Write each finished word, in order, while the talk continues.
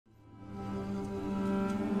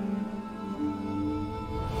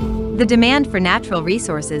The demand for natural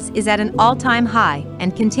resources is at an all-time high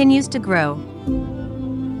and continues to grow.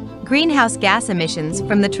 Greenhouse gas emissions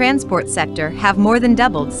from the transport sector have more than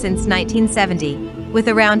doubled since 1970, with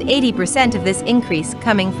around 80% of this increase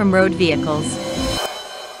coming from road vehicles.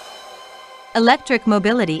 Electric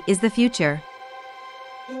mobility is the future.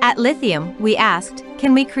 At Lithium, we asked,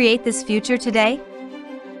 can we create this future today?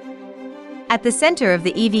 At the center of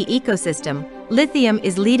the EV ecosystem, Lithium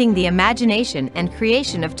is leading the imagination and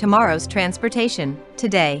creation of tomorrow's transportation,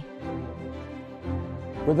 today.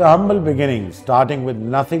 With a humble beginning, starting with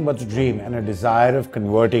nothing but a dream and a desire of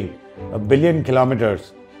converting 1 billion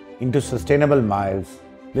kilometers into sustainable miles,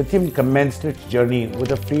 Lithium commenced its journey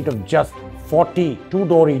with a fleet of just 40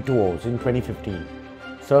 two-door E2Os in 2015,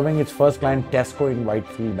 serving its first client Tesco in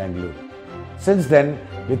Whitefield, Bangalore. Since then,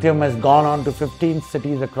 Lithium has gone on to 15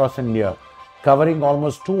 cities across India, covering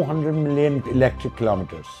almost 200 million electric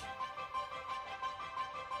kilometers.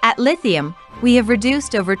 At Lithium, we have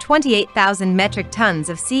reduced over 28,000 metric tons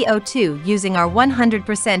of CO2 using our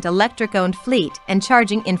 100% electric-owned fleet and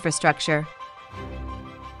charging infrastructure.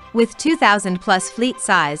 With 2,000-plus fleet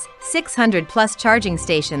size, 600-plus charging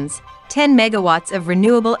stations, 10 megawatts of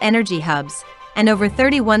renewable energy hubs, and over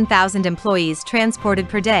 31,000 employees transported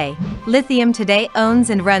per day, Lithium today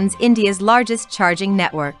owns and runs India's largest charging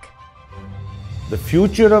network. The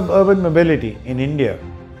future of urban mobility in India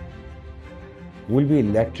will be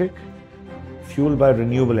electric, fueled by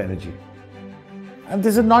renewable energy. And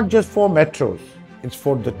this is not just for metros, it's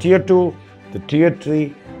for the Tier 2, the Tier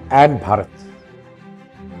 3 and Bharat.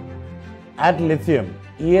 At Lithium,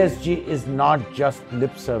 ESG is not just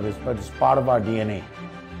lip service, but it's part of our DNA.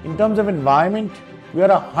 In terms of environment, we are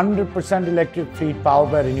 100% electric fleet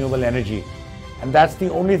powered by renewable energy. And that's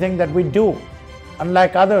the only thing that we do.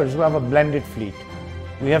 Unlike others who have a blended fleet,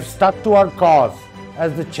 we have stuck to our cause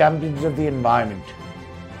as the champions of the environment.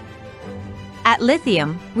 At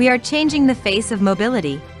Lithium, we are changing the face of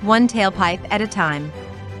mobility, one tailpipe at a time.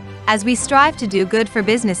 As we strive to do good for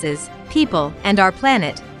businesses, people, and our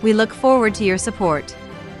planet, we look forward to your support.